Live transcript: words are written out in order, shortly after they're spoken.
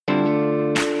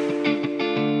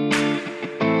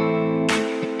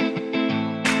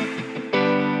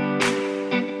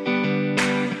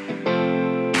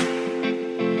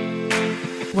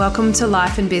Welcome to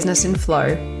Life and Business in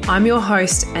Flow. I'm your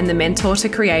host and the mentor to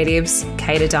creatives,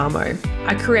 Kate Adamo.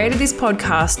 I created this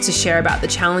podcast to share about the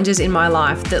challenges in my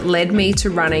life that led me to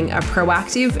running a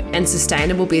proactive and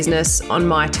sustainable business on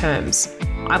my terms.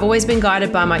 I've always been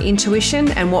guided by my intuition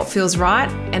and what feels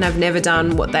right, and I've never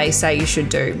done what they say you should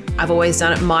do. I've always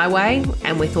done it my way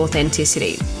and with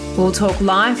authenticity. We'll talk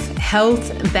life,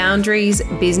 health, boundaries,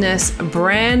 business,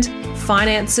 brand,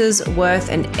 finances, worth,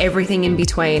 and everything in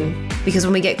between. Because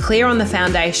when we get clear on the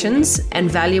foundations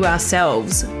and value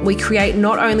ourselves, we create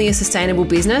not only a sustainable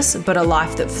business, but a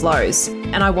life that flows.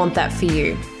 And I want that for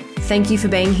you. Thank you for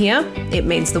being here. It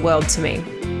means the world to me.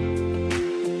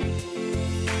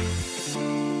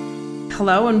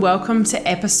 Hello and welcome to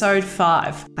episode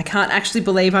 5. I can't actually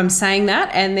believe I'm saying that,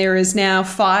 and there is now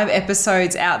 5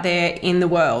 episodes out there in the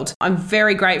world. I'm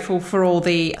very grateful for all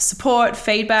the support,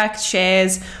 feedback,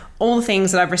 shares, all the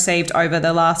things that I've received over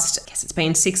the last, I guess it's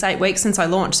been 6-8 weeks since I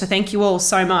launched. So thank you all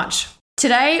so much.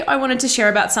 Today, I wanted to share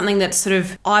about something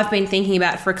that I've been thinking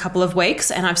about for a couple of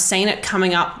weeks, and I've seen it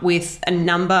coming up with a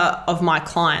number of my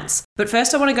clients. But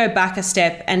first, I want to go back a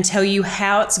step and tell you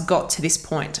how it's got to this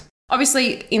point.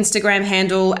 Obviously, Instagram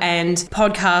handle and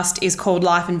podcast is called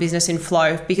Life and Business in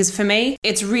Flow because for me,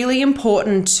 it's really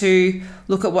important to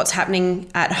look at what's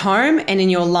happening at home and in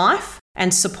your life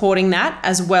and supporting that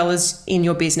as well as in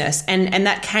your business. And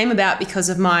that came about because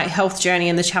of my health journey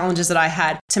and the challenges that I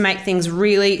had to make things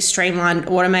really streamlined,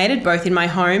 automated, both in my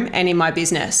home and in my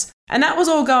business. And that was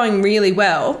all going really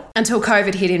well until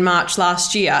COVID hit in March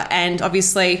last year. And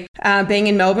obviously, being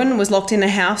in Melbourne, was locked in the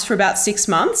house for about 6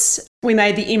 months. We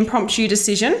made the impromptu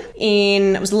decision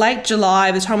it was late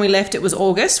July. By the time we left, it was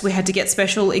August. We had to get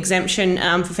special exemption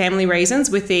for family reasons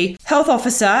with the health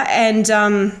officer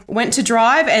and went to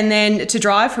drive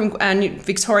from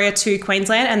Victoria to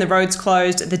Queensland, and the roads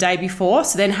closed the day before.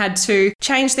 So then had to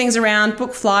change things around,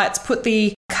 book flights, put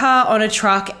the car on a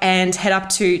truck and head up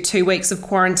to 2 weeks of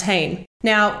quarantine.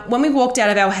 Now, when we walked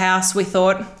out of our house, we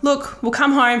thought, look, we'll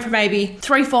come home for maybe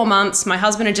 3-4 months. My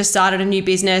husband had just started a new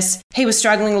business. He was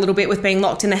struggling a little bit with being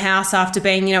locked in the house after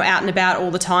being, out and about all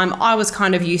the time. I was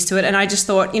kind of used to it. And I just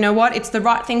thought, you know what? It's the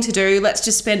right thing to do. Let's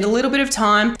just spend a little bit of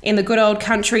time in the good old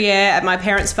country air at my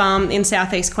parents' farm in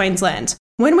southeast Queensland.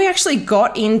 When we actually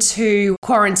got into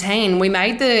quarantine, we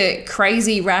made the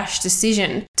crazy rash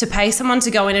decision to pay someone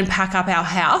to go in and pack up our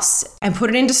house and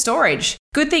put it into storage.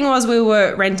 Good thing was we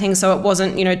were renting, so it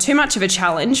wasn't, too much of a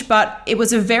challenge, but it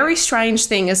was a very strange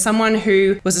thing as someone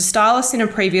who was a stylist in a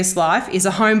previous life, is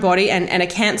a homebody and a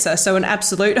Cancer, so an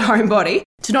absolute homebody,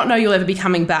 to not know you'll ever be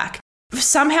coming back.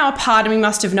 Somehow a part of me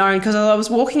must have known because I was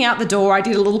walking out the door, I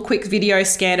did a little quick video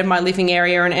scan of my living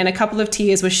area and a couple of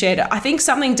tears were shed. I think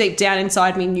something deep down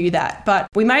inside me knew that, but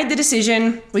we made the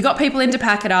decision. We got people in to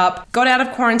pack it up, got out of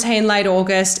quarantine late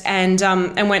August and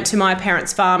went to my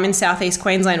parents' farm in southeast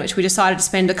Queensland, which we decided to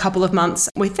spend a couple of months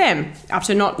with them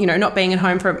after not being at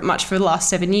home for the last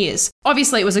 7 years.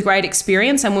 Obviously, it was a great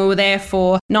experience and we were there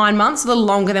for 9 months, a little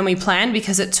longer than we planned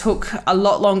because it took a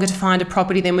lot longer to find a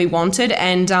property than we wanted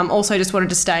and also just wanted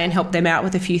to stay and help them out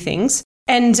with a few things.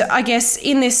 And I guess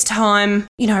in this time,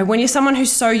 when you're someone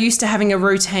who's so used to having a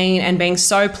routine and being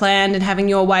so planned and having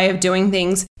your way of doing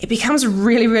things, it becomes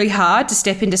really, really hard to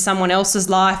step into someone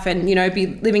else's life and, be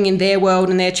living in their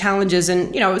world and their challenges.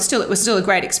 And, it was still a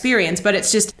great experience, but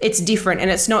it's different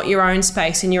and it's not your own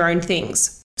space and your own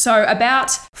things. So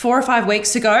about 4 or 5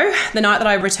 weeks ago, the night that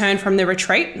I returned from the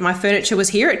retreat, my furniture was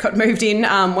here. It got moved in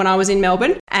when I was in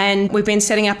Melbourne, and we've been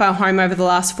setting up our home over the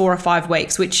last 4 or 5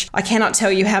 weeks, which I cannot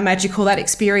tell you how magical that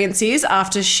experience is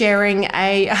after sharing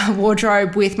a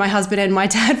wardrobe with my husband and my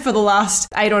dad for the last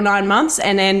 8 or 9 months,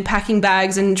 and then packing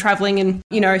bags and traveling and,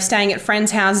 staying at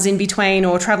friends' houses in between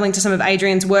or traveling to some of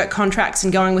Adrian's work contracts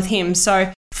and going with him.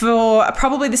 So for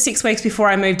probably the 6 weeks before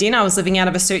I moved in, I was living out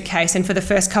of a suitcase, and for the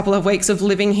first couple of weeks of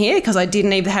living here, because I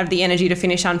didn't even have the energy to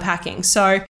finish unpacking.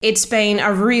 So it's been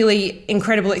a really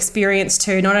incredible experience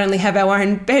to not only have our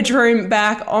own bedroom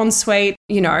back, ensuite,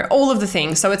 all of the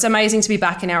things. So it's amazing to be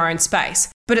back in our own space.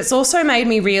 But it's also made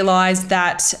me realize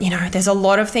that, there's a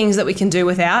lot of things that we can do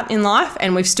without in life,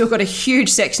 and we've still got a huge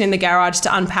section in the garage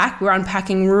to unpack. We're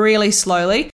unpacking really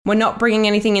slowly. We're not bringing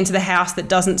anything into the house that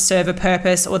doesn't serve a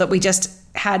purpose or that we just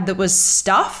had that was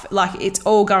stuff. Like, it's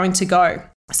all going to go.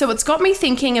 So it's got me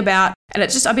thinking about, and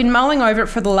I've been mulling over it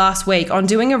for the last week on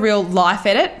doing a real life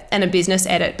edit and a business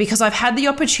edit, because I've had the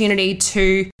opportunity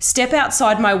to step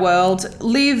outside my world,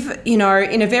 live, in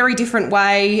a very different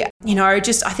way, I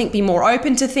think be more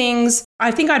open to things.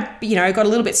 I think I'd, got a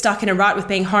little bit stuck in a rut with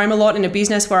being home a lot in a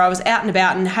business where I was out and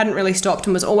about and hadn't really stopped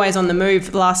and was always on the move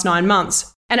for the last 9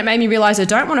 months. And it made me realize I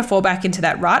don't want to fall back into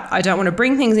that rut. I don't want to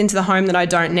bring things into the home that I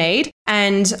don't need.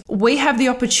 And we have the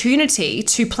opportunity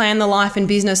to plan the life and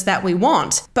business that we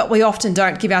want, but we often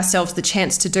don't give ourselves the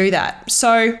chance to do that.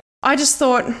 So I just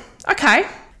thought, okay,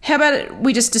 how about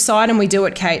we just decide and we do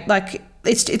it, Kate? Like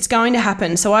it's going to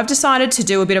happen. So I've decided to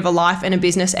do a bit of a life and a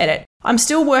business edit. I'm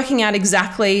still working out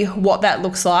exactly what that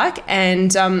looks like,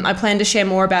 and I plan to share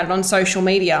more about it on social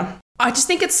media. I just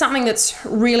think it's something that's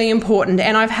really important,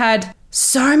 and I've had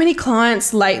so many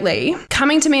clients lately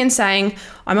coming to me and saying,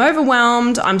 I'm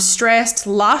overwhelmed, I'm stressed,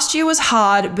 last year was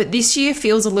hard, but this year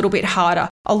feels a little bit harder.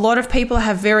 A lot of people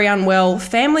have very unwell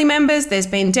family members, there's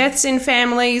been deaths in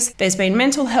families, there's been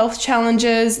mental health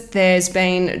challenges, there's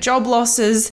been job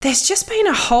losses, there's just been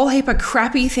a whole heap of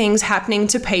crappy things happening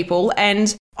to people,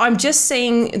 and I'm just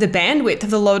seeing the bandwidth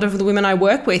of a lot of the women I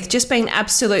work with just being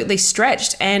absolutely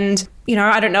stretched. And,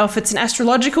 I don't know if it's an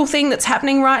astrological thing that's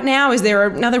happening right now. Is there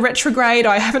another retrograde?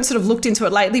 I haven't sort of looked into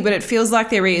it lately, but it feels like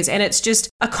there is. And it's just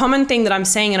a common thing that I'm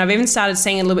seeing. And I've even started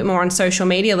seeing it a little bit more on social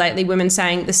media lately, women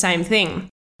saying the same thing.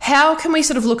 How can we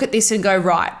sort of look at this and go,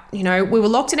 right, we were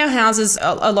locked in our houses,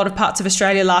 a lot of parts of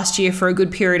Australia last year for a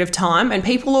good period of time, and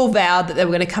people all vowed that they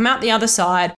were going to come out the other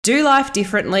side, do life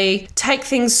differently, take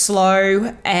things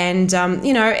slow, and,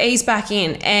 ease back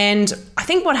in. And I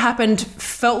think what happened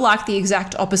felt like the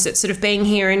exact opposite, sort of being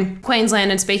here in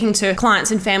Queensland and speaking to clients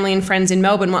and family and friends in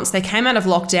Melbourne once they came out of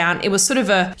lockdown. It was sort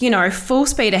of a, full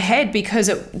speed ahead because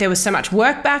there was so much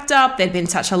work backed up, there'd been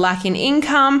such a lack in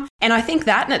income. And I think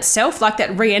that in itself, like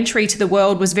that re-entry to the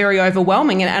world was very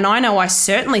overwhelming. And I know I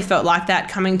certainly felt like that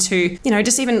coming to,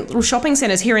 just even little shopping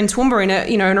centres here in Toowoomba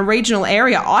in a regional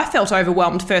area. I felt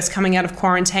overwhelmed first coming out of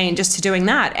quarantine just to doing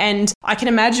that. And I can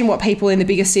imagine what people in the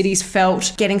bigger cities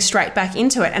felt getting straight back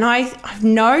into it. And I've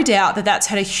no doubt that that's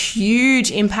had a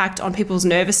huge impact on people's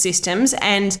nervous systems.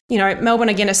 And, Melbourne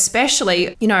again, especially,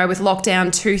 with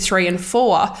lockdown 2, 3 and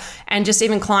 4, and just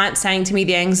even clients saying to me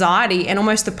the anxiety and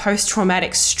almost the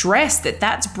post-traumatic stress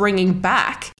that's bringing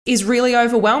back is really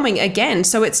overwhelming again.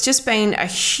 So it's just been a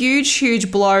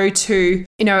huge blow to,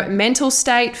 mental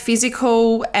state,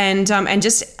 physical, and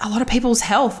just a lot of people's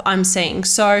health I'm seeing.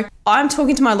 So I'm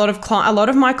talking to a lot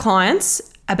of my clients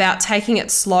about taking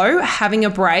it slow, having a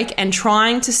break, and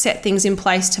trying to set things in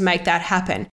place to make that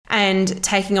happen. And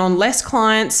taking on less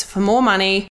clients for more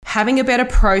money, having a better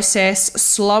process,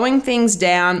 slowing things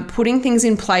down, putting things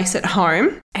in place at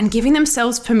home, and giving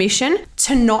themselves permission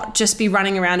to not just be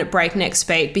running around at breakneck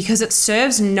speed, because it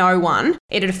serves no one.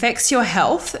 It affects your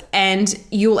health and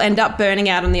you'll end up burning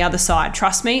out on the other side.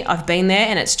 Trust me, I've been there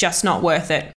and it's just not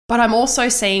worth it. But I'm also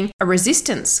seeing a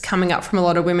resistance coming up from a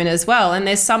lot of women as well. And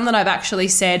there's some that I've actually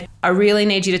said, I really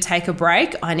need you to take a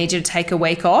break. I need you to take a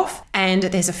week off. And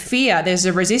there's a fear, there's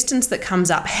a resistance that comes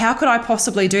up. How could I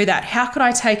possibly do that? How could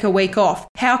I take a week off?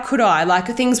 How could I? Like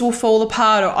things will fall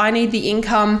apart, or I need the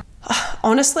income.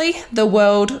 Honestly, the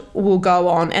world will go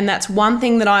on. And that's one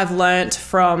thing that I've learnt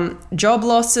from job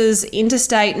losses,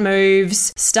 interstate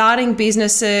moves, starting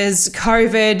businesses,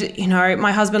 COVID.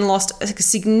 My husband lost a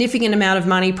significant amount of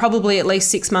money, probably at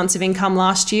least 6 months of income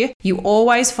last year. You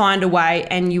always find a way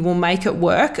and you will make it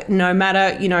work no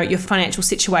matter, your financial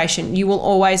situation. You will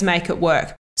always make it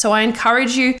work. So I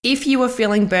encourage you, if you are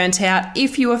feeling burnt out,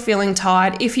 if you are feeling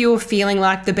tired, if you are feeling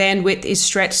like the bandwidth is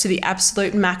stretched to the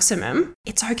absolute maximum,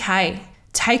 it's okay.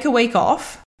 Take a week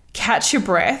off, catch your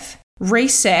breath,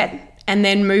 reset, and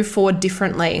then move forward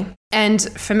differently. And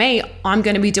for me, I'm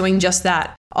going to be doing just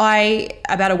that. I,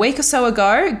 about a week or so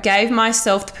ago, gave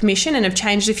myself the permission and have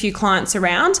changed a few clients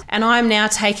around. And I'm now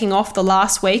taking off the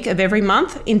last week of every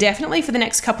month indefinitely for the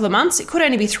next couple of months. It could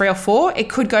only be 3 or 4. It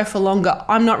could go for longer.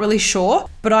 I'm not really sure.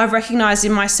 But I've recognized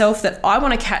in myself that I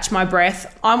want to catch my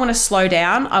breath. I want to slow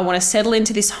down. I want to settle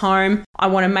into this home. I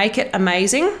want to make it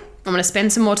amazing. I want to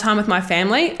spend some more time with my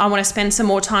family. I want to spend some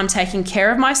more time taking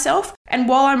care of myself. And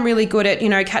while I'm really good at,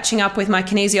 catching up with my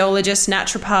kinesiologist,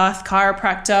 naturopath,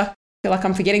 chiropractor, I feel like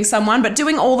I'm forgetting someone, but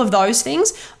doing all of those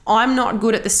things, I'm not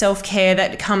good at the self-care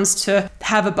that comes to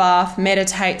have a bath,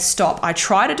 meditate, stop. I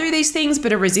try to do these things,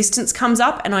 but a resistance comes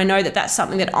up, and I know that that's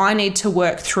something that I need to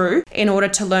work through in order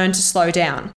to learn to slow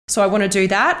down. So I want to do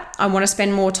that. I want to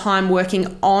spend more time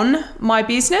working on my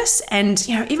business and,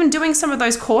 even doing some of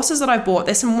those courses that I've bought.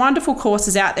 There's some wonderful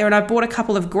courses out there, and I've bought a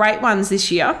couple of great ones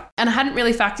this year, and I hadn't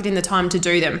really factored in the time to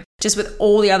do them, just with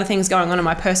all the other things going on in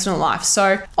my personal life.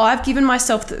 So I've given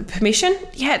myself the permission.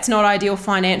 Yeah, it's not ideal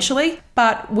financially,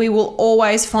 but we will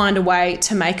always find a way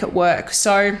to make it work.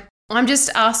 So I'm just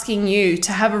asking you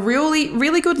to have a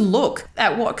really good look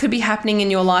at what could be happening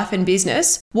in your life and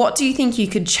business. What do you think you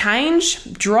could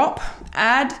change, drop,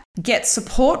 get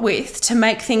support with to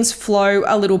make things flow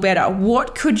a little better?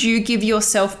 What could you give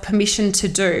yourself permission to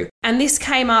do? And this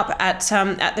came up at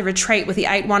the retreat with the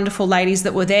 8 wonderful ladies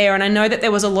that were there. And I know that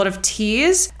there was a lot of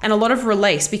tears and a lot of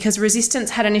release because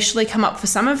resistance had initially come up for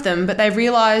some of them, but they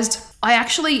realized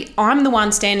I'm the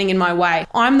one standing in my way.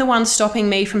 I'm the one stopping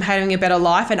me from having a better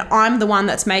life, and I'm the one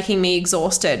that's making me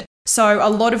exhausted. So a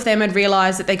lot of them had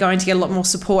realized that they're going to get a lot more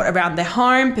support around their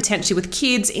home, potentially with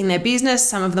kids, in their business,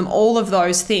 some of them, all of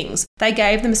those things. They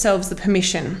gave themselves the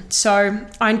permission. So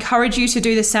I encourage you to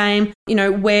do the same,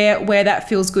 where that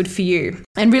feels good for you,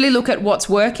 and really look at what's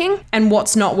working and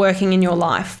what's not working in your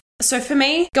life. So for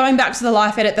me, going back to the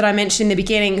life edit that I mentioned in the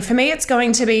beginning, for me, it's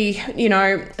going to be,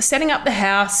 setting up the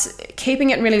house,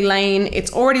 keeping it really lean.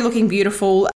 It's already looking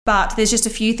beautiful, but there's just a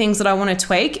few things that I want to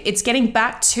tweak. It's getting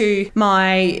back to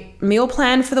my meal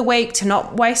plan for the week, to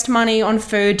not waste money on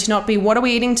food, to not be, what are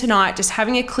we eating tonight? Just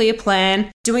having a clear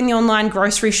plan, doing the online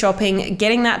grocery shopping,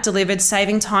 getting that delivered,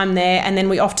 saving time there. And then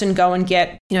we often go and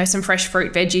get, some fresh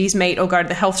fruit, veggies, meat, or go to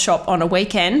the health shop on a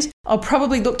weekend. I'll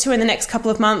probably look to, in the next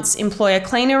couple of months, employ a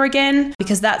cleaner again,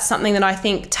 because that's something that I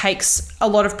think takes a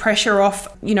lot of pressure off,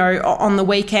 on the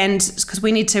weekend, because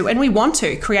we need to, and we want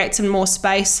to, create some more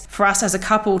space for us as a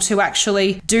couple to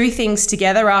actually do things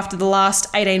together after the last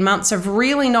 18 months of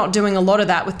really not doing a lot of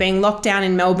that, with being locked down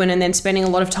in Melbourne and then spending a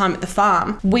lot of time at the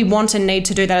farm. We want and need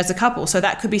to do that as a couple. So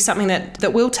that could be something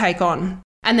that we'll take on.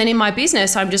 And then in my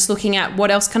business, I'm just looking at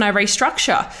what else can I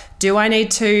restructure? Do I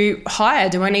need to hire?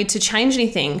 Do I need to change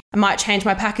anything? I might change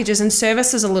my packages and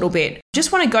services a little bit.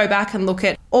 Just want to go back and look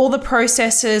at all the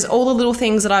processes, all the little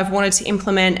things that I've wanted to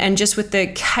implement, and just with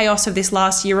the chaos of this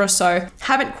last year or so,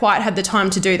 haven't quite had the time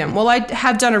to do them. Well, I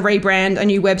have done a rebrand, a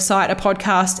new website, a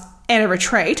podcast, and a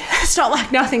retreat. It's not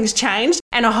like nothing's changed,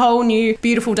 and a whole new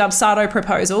beautiful Dubsado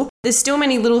proposal. There's still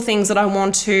many little things that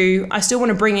I still want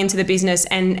to bring into the business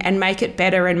and make it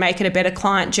better and make it a better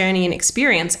client journey and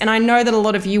experience. And I know that a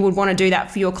lot of you would want to do that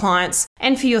for your clients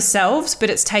and for yourselves, but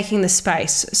it's taking the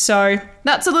space. So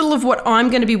that's a little of what I'm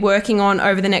going to be working on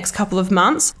over the next couple of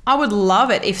months. I would love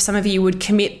it if some of you would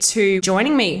commit to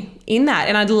joining me in that.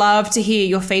 And I'd love to hear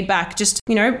your feedback. Just,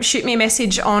 shoot me a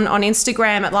message on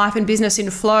Instagram at Life and Business in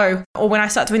Flow, or when I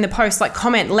start doing the post,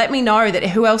 comment, let me know that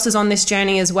who else is on this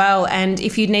journey as well. And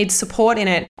if you need support in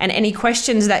it and any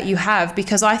questions that you have,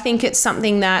 because I think it's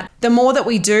something that the more that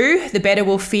we do, the better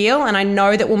we'll feel. And I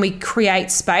know that when we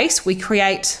create space, we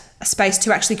create a space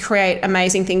to actually create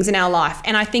amazing things in our life.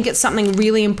 And I think it's something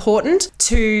really important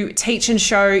to teach and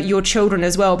show your children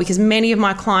as well, because many of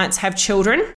my clients have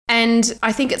children. And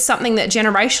I think it's something that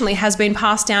generationally has been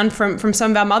passed down from some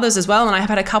of our mothers as well. And I have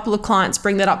had a couple of clients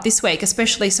bring that up this week,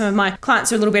 especially some of my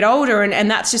clients are a little bit older,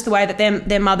 and that's just the way that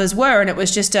their mothers were. And it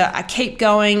was just a keep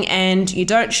going, and you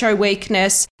don't show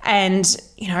weakness. And,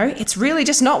 it's really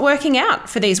just not working out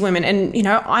for these women. And,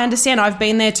 I understand, I've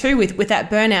been there too with that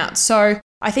burnout. So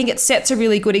I think it sets a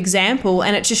really good example,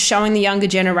 and it's just showing the younger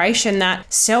generation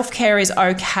that self-care is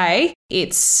okay.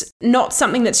 It's not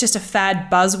something that's just a fad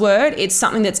buzzword. It's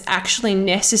something that's actually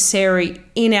necessary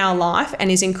in our life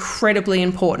and is incredibly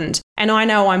important. And I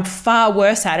know I'm far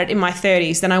worse at it in my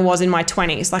 30s than I was in my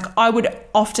 20s. I would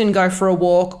often go for a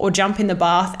walk or jump in the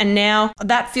bath, and now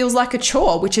that feels like a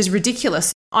chore, which is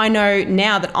ridiculous. I know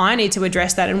now that I need to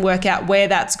address that and work out where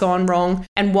that's gone wrong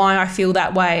and why I feel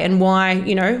that way, and why,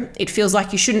 it feels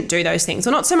like you shouldn't do those things.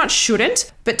 Or not so much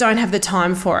shouldn't, but don't have the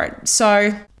time for it.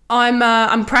 So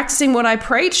I'm practicing what I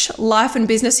preach. Life and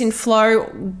business in flow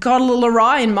got a little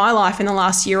awry in my life in the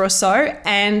last year or so,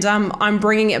 and I'm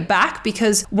bringing it back,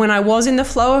 because when I was in the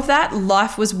flow of that,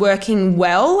 life was working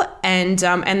well, and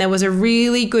there was a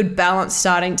really good balance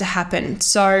starting to happen.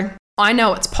 So I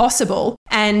know it's possible.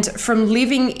 And from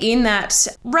living in that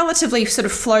relatively sort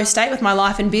of flow state with my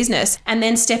life and business, and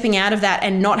then stepping out of that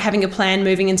and not having a plan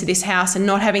moving into this house, and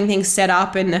not having things set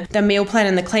up, and the meal plan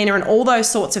and the cleaner and all those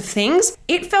sorts of things,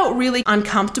 it felt really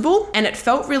uncomfortable and it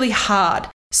felt really hard.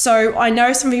 So I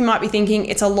know some of you might be thinking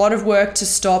it's a lot of work to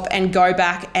stop and go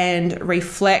back and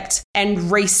reflect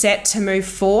and reset to move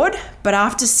forward. But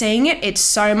after seeing it, it's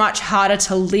so much harder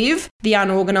to live the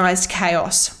unorganized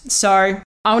chaos. So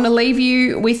I want to leave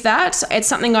you with that. It's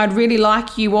something I'd really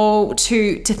like you all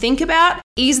to think about.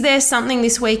 Is there something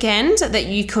this weekend that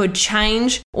you could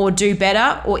change or do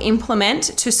better or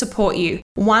implement to support you?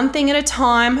 One thing at a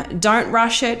time. Don't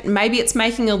rush it. Maybe it's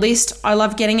making a list. I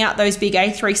love getting out those big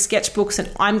A3 sketchbooks,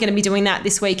 and I'm going to be doing that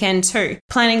this weekend too.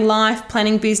 Planning life,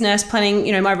 planning business,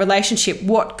 planning, my relationship.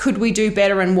 What could we do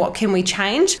better and what can we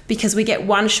change? Because we get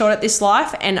one shot at this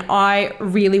life, and I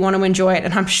really want to enjoy it,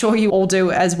 and I'm sure you all do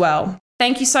as well.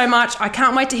 Thank you so much. I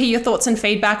can't wait to hear your thoughts and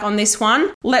feedback on this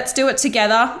one. Let's do it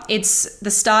together. It's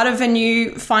the start of a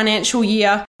new financial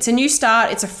year. It's a new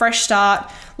start. It's a fresh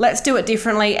start. Let's do it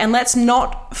differently, and let's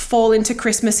not fall into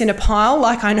Christmas in a pile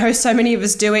like I know so many of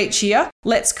us do each year.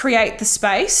 Let's create the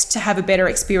space to have a better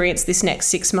experience this next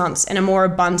 6 months and a more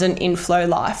abundant inflow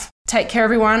life. Take care,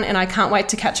 everyone, and I can't wait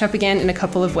to catch up again in a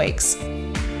couple of weeks.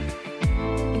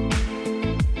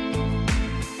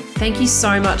 Thank you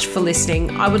so much for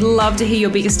listening. I would love to hear your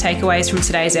biggest takeaways from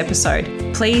today's episode.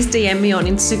 Please DM me on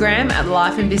Instagram at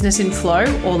Life and Business in Flow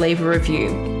or leave a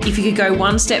review. If you could go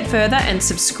one step further and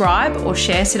subscribe or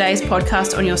share today's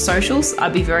podcast on your socials,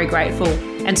 I'd be very grateful.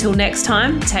 Until next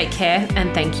time, take care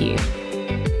and thank you.